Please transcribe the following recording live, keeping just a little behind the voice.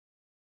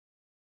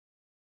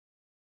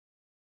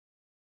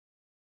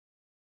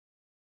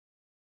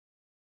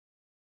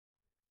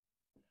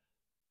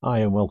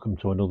Hi and welcome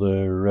to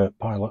another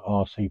Pilot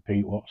RC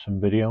Pete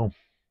Watson video.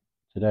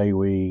 Today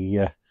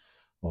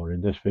or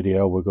in this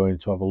video, we're going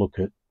to have a look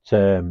at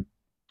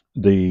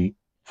the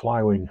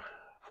Flywing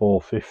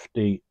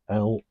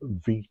 450L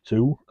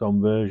V2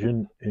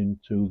 conversion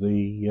into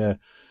the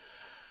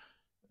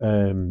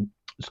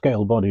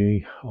scale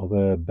body of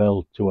a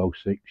Bell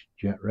 206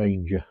 Jet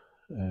Ranger.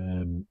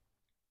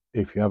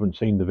 If you haven't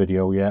seen the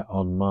video yet,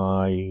 on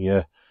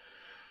my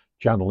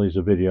channel is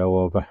a video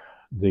of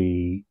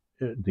the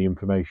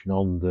information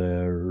on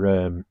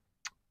their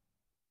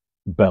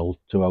Bell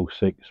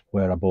 206,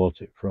 where I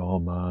bought it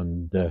from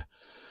and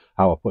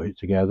how I put it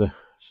together.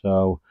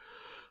 So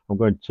I'm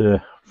going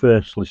to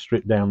firstly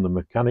strip down the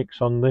mechanics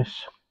on this.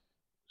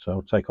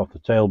 So take off the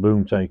tail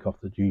boom, take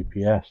off the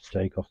GPS,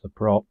 take off the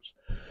props,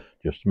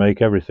 just to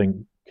make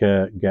everything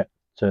get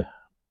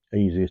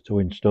easier to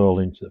install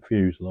into the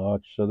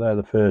fuselage. So they're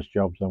the first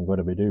jobs I'm going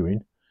to be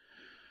doing.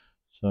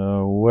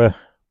 So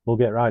we'll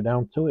get right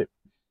down to it.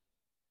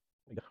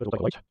 That's the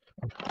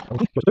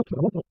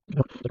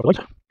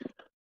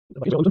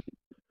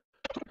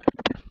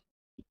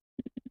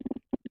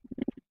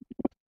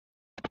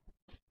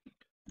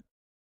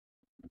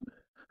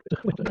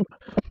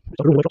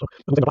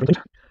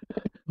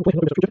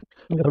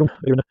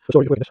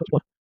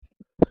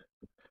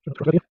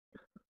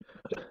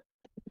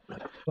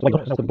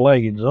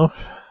blades off,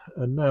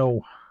 and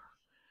now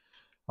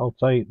I'll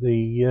take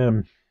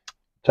the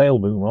tail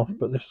boom off,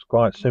 but this is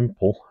quite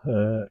simple.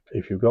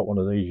 If you've got one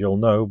of these, you'll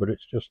know, but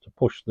it's just to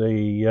push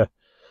the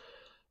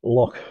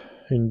lock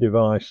in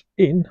device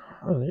in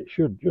and it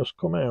should just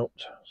come out.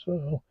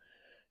 So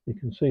you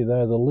can see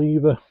there the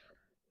lever,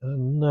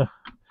 and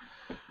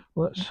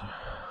let's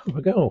have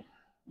a go.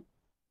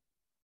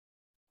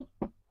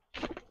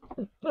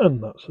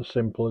 And that's as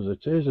simple as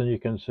it is, and you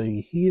can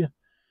see here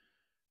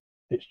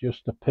it's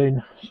just a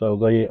pin. So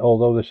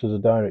although this is a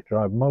direct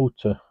drive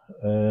motor,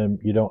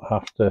 you don't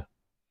have to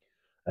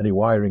any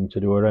wiring to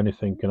do or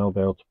anything, and I'll be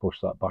able to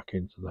push that back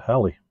into the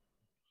Heli.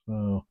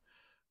 So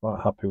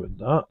quite happy with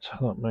that.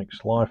 That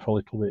makes life a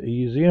little bit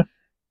easier.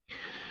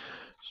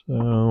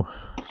 So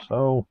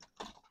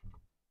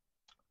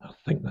I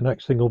think the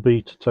next thing will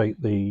be to take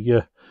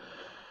the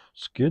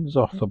skids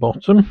off the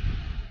bottom.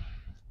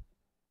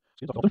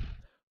 We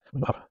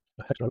have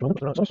extra on it,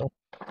 so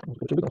we'll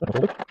too big,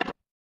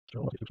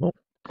 so too small.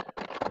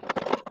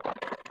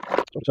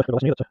 So it's a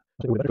lesson I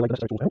think we better like the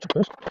tools out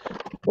first.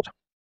 But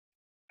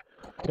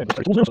okay,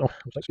 the tools now, so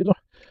we'll take skids off.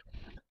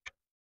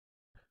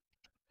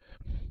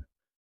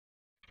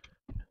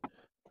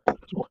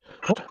 Small.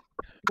 Hot.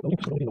 Okay,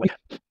 so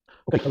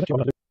the next job I'm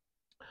going to do.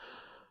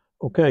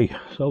 Okay,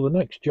 so the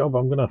next job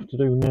I'm going to have to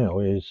do now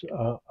is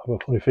I have a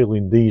funny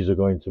feeling these are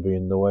going to be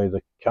in the way,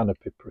 the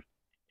canopy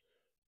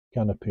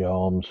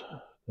arms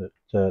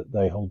that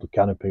they hold the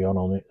canopy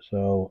on it,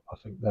 so I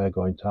think they're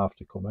going to have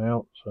to come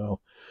out.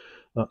 So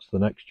that's the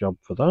next job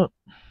for that.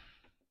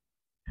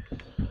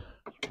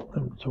 Put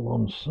them to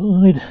one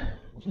side.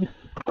 This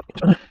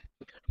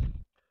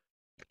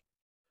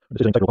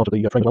is an integral part of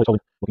the frame as well.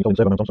 It's looking at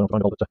servo mount on, so I'm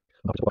finding all that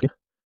I'm happy to block here.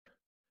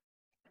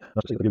 As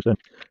you can see, they've used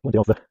plenty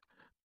of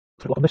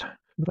thread lock on this in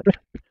the factory.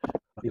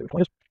 That either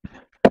pliers.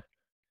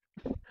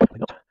 Like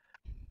that.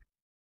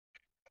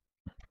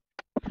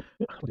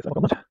 Yeah, we'll get that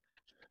on that.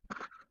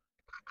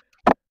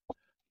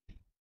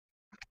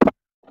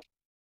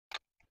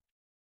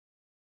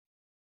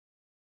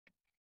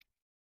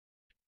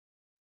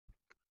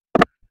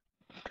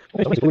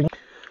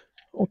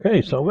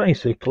 Okay, so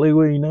basically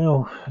we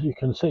now, as you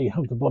can see,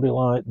 have the body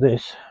like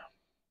this.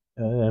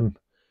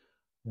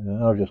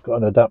 I've just got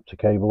an adapter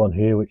cable on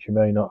here, which you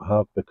may not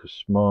have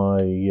because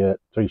my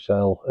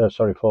 4-cell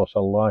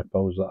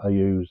lipos that I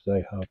use,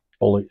 they have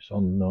bullets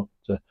on, not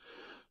so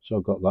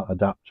I've got that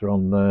adapter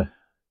on there.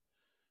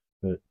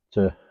 But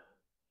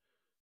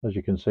as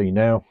you can see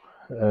now,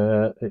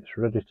 it's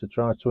ready to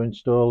try to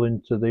install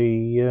into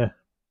the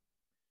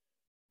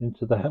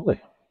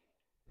Heli.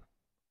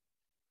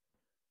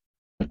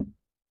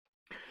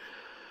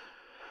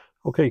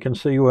 Okay, you can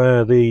see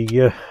where the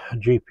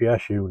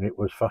GPS unit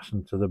was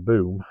fastened to the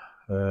boom,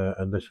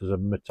 and this is a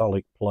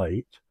metallic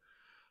plate,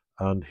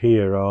 and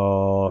here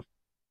are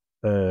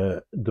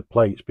the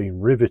plates being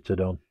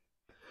riveted on.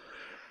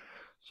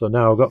 So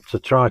now I've got to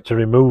try to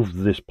remove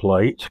this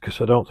plate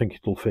because I don't think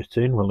it'll fit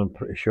in. Well, I'm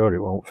pretty sure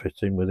it won't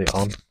fit in with it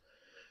on.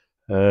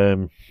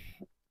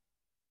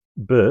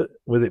 But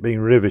with it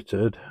being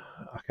riveted,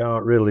 I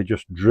can't really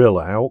just drill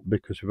out,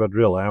 because if I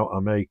drill out I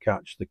may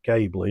catch the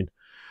cabling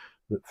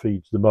that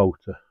feeds the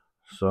motor.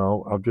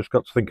 So I've just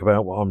got to think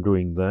about what I'm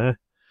doing there.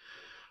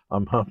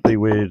 I'm happy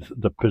with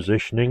the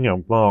positioning.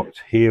 I've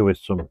marked here with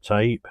some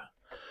tape,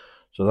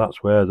 so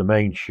that's where the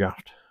main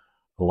shaft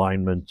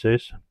alignment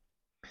is,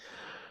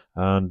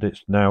 and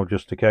it's now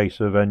just a case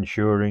of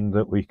ensuring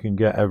that we can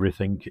get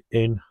everything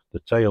in, the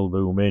tail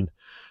boom in,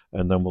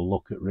 and then we'll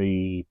look at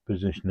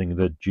repositioning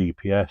the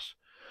GPS.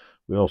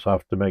 We also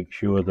have to make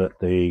sure that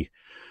the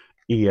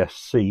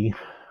ESC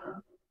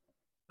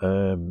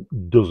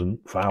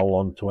doesn't foul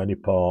onto any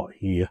part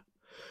here.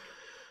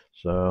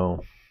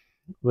 So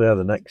they're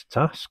the next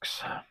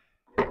tasks.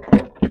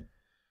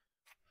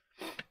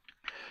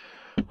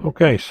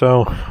 Okay,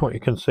 so what you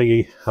can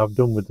see I've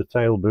done with the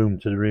tail boom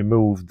to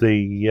remove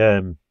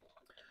the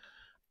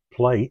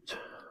plate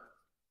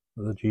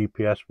that the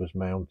GPS was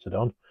mounted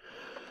on.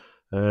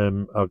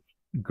 I've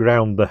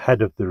ground the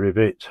head of the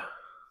rivet,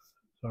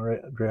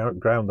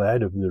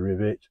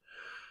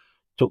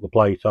 took the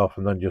plate off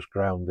and then just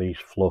ground these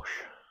flush.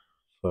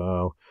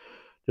 So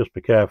just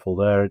be careful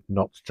there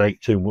not to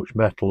take too much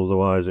metal,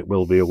 otherwise it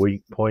will be a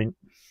weak point.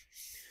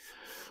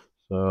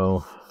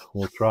 So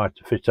we'll try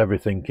to fit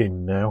everything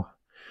in now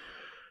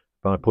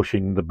by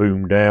pushing the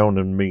boom down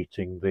and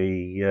meeting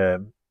the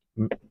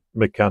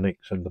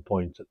mechanics and the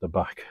point at the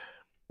back.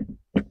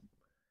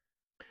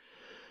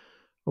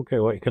 Okay,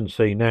 what you can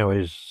see now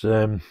is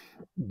the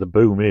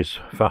boom is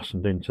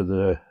fastened into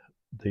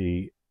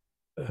the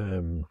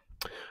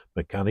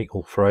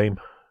mechanical frame.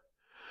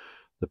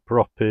 The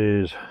prop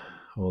is,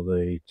 or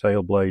the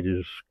tail blade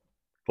is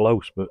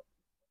close, but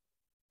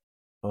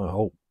I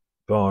hope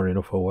far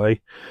enough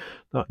away.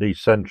 That needs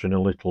centering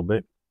a little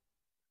bit,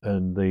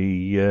 and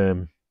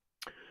the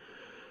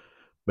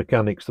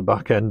mechanics, the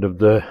back end of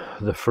the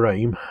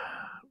frame,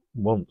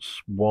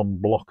 wants one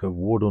block of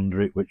wood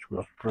under it, which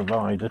was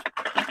provided.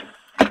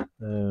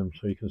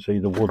 So you can see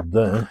the wood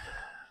there.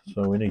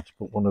 So we need to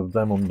put one of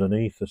them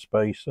underneath the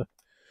spacer,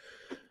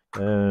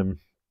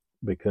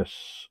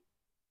 because,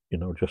 you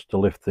know, just to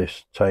lift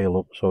this tail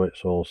up so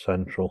it's all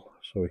central,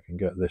 so we can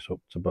get this up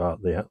to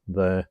about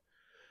there.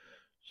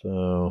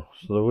 So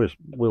there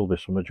will be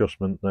some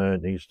adjustment there.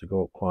 It needs to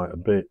go up quite a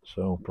bit,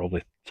 so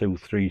probably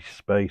 2-3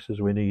 spacers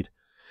we need.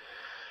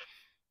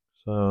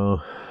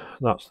 So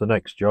that's the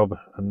next job.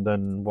 And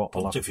then what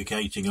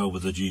pontificating over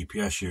the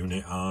GPS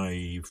unit,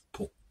 I've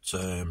put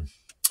some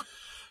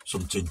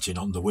tinting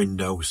on the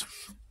windows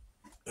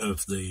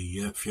of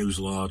the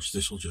fuselage.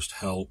 This will just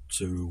help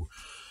to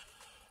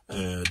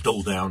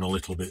dull down a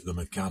little bit the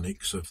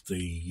mechanics of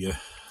the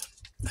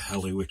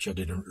Heli, which I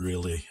didn't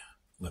really,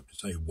 let me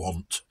say,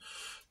 want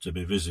to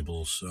be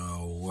visible.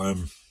 So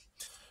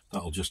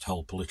that'll just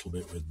help a little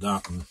bit with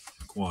that, and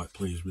I'm quite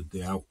pleased with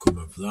the outcome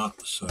of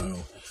that.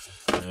 So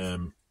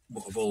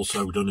what I've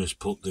also done is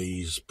put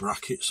these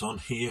brackets on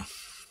here.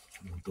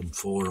 I've done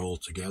 4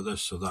 altogether,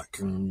 so that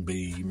can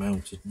be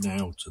mounted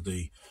now to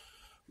the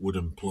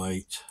wooden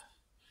plate.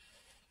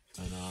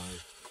 And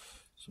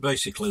so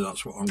basically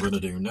that's what I'm going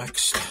to do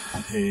next,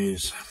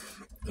 is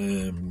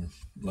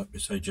let me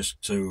say,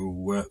 just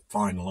to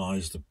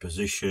finalise the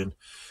position.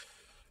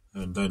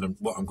 And then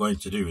what I'm going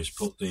to do is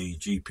put the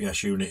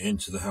GPS unit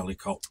into the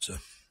helicopter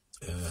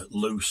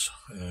loose.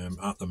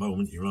 At the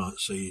moment you might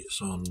see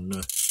it's on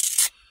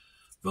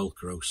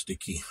Velcro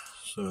sticky,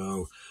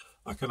 so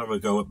I can have a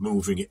go at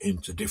moving it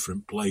into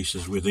different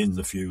places within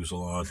the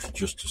fuselage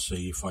just to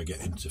see if I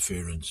get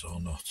interference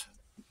or not.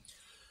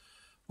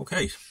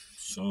 Okay,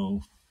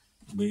 so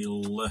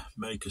we'll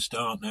make a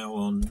start now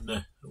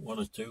on 1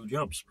 or 2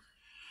 jobs.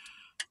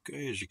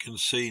 Okay, as you can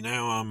see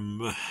now,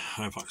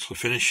 I've actually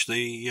finished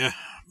the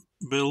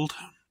build.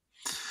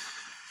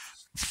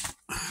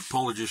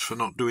 Apologies for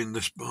not doing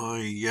this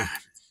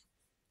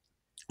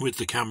with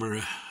the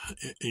camera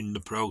in the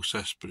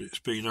process, but it's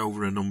been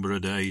over a number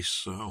of days,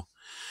 so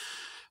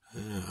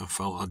I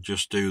felt I'd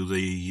just do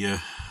the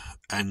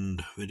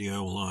end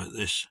video like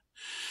this.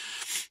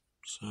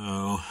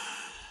 So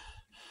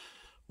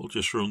we'll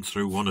just run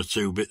through 1 or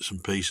 2 bits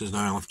and pieces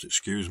now. You'll have to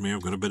excuse me,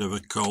 I've got a bit of a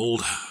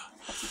cold.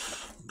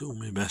 I'm doing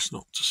my best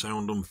not to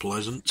sound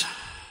unpleasant.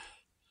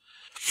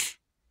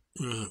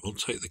 We'll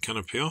take the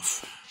canopy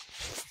off.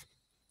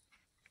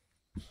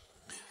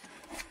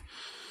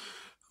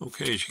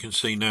 Okay, as you can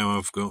see now,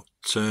 I've got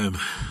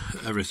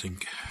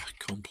everything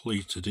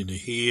completed in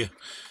here.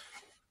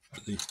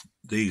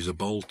 These are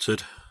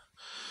bolted,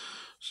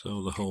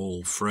 so the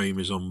whole frame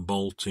is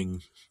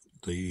unbolting.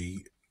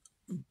 The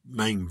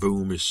main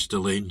boom is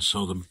still in,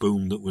 so the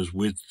boom that was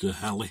with the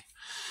Heli,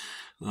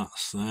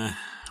 that's there.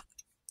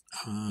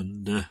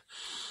 And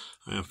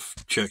I have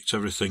checked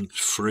everything's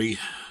free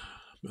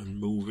and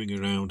moving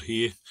around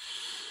here,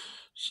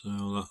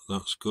 so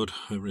that's good.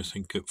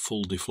 Everything at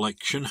full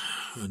deflection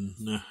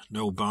and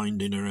no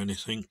binding or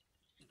anything.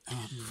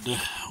 And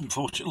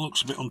unfortunately it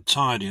looks a bit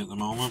untidy at the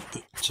moment,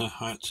 but I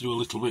had to do a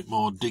little bit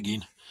more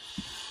digging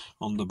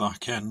on the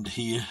back end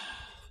here,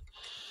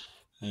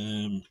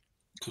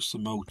 because the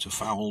motor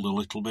fouled a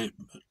little bit.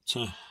 But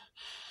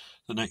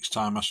the next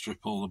time I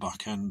strip all the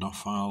back end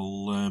off,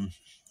 I'll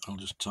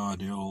just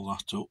tidy all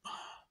that up.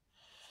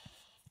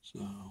 So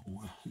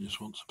it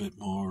just wants a bit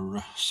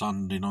more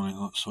sanding on it,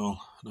 that's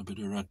all, and a bit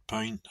of red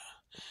paint.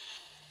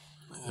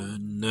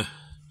 And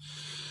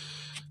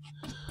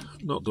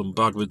not done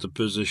bad with the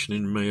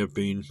positioning, may have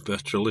been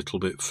better a little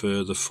bit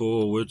further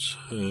forwards.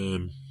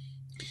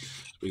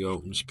 Big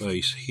open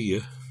space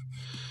here,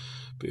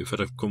 but if I'd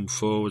have come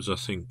forwards, I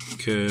think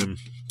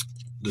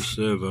the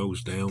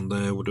servos down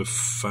there would have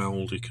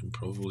fouled. You can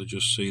probably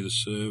just see the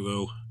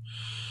servo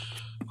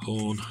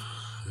horn.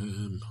 Let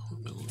me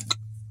look.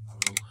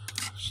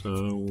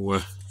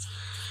 So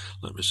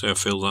let me say, I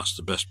feel that's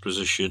the best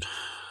position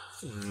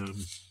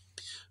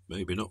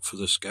Maybe not for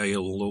the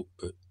scale look,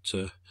 but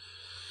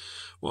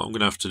what I'm going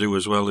to have to do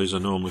as well is I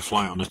normally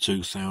fly on a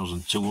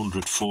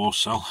 2200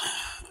 4-cell.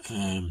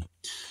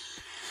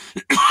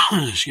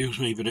 Excuse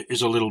me, but it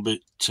is a little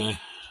bit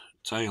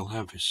tail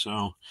heavy,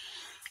 so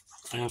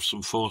I have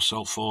some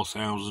 4-cell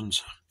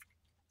 4000s,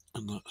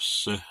 and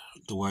that's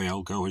the way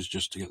I'll go, is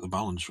just to get the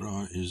balance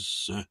right,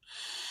 is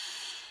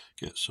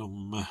get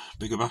some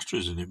bigger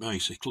batteries in it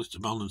basically to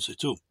balance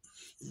it up.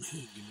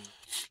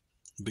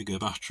 Bigger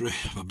battery,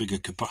 a bigger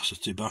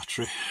capacity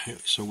battery,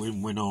 it's a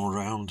win-win all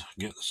round.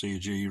 Get the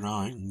CG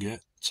right and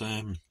get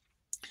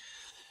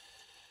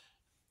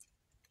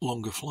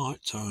longer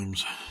flight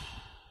times.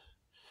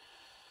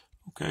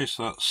 Okay,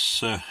 so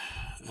that's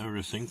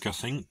everything, I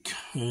think,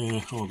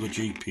 or the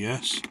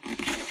GPS.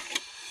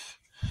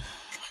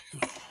 You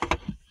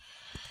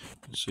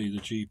can see the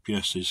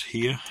GPS is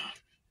here.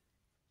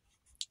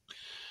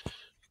 The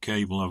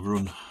cable I've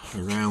run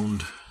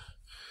around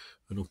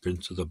and up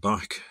into the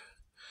back,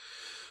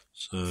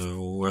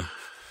 so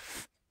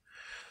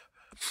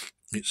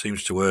it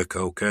seems to work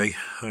okay.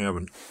 I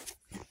haven't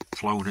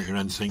flown it or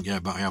anything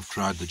yet, but I have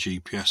tried the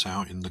GPS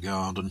out in the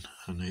garden,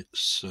 and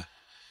it's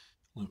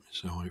let me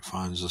see how it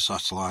finds the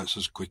satellites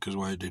as quick as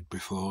what it did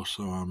before,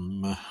 so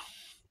I'm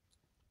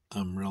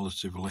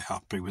relatively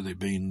happy with it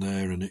being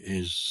there, and it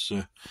is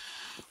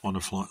on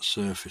a flat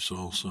surface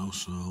also,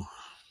 so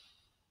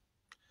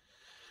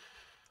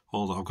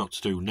all that I've got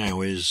to do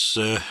now is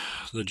the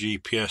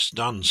GPS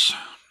dance.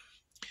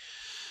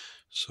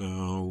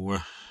 So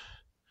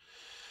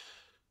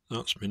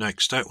that's my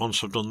next step.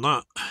 Once I've done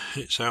that,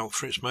 it's out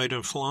for its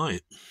maiden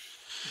flight.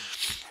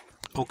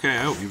 Okay,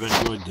 I hope you've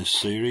enjoyed this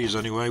series.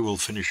 Anyway, we'll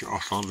finish it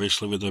off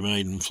obviously with the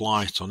maiden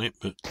flight on it,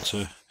 but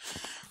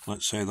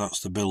let's say that's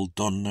the build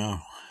done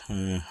now.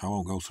 I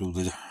won't go through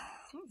the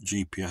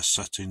GPS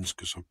settings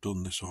because I've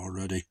done this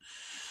already.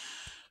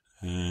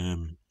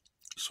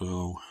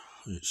 So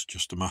it's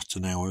just a matter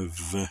now of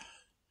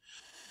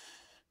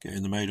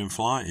getting the maiden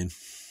flight in.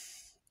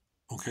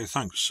 Okay,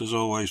 thanks as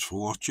always for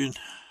watching.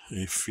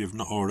 If you've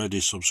not already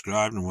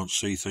subscribed and want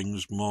to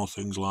see more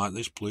things like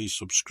this, please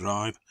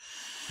subscribe.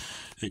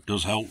 It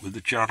does help with the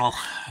channel.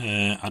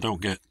 I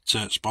don't get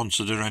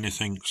sponsored or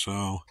anything,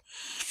 so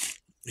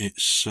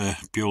it's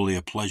purely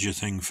a pleasure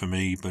thing for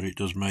me, but it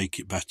does make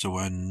it better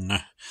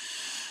when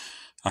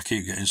I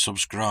keep getting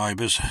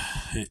subscribers.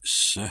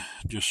 It's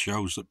just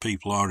shows that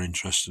people are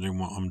interested in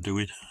what I'm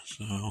doing.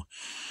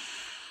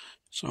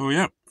 So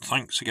yeah,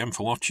 thanks again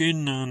for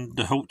watching, and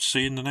I hope to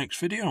see you in the next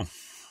video.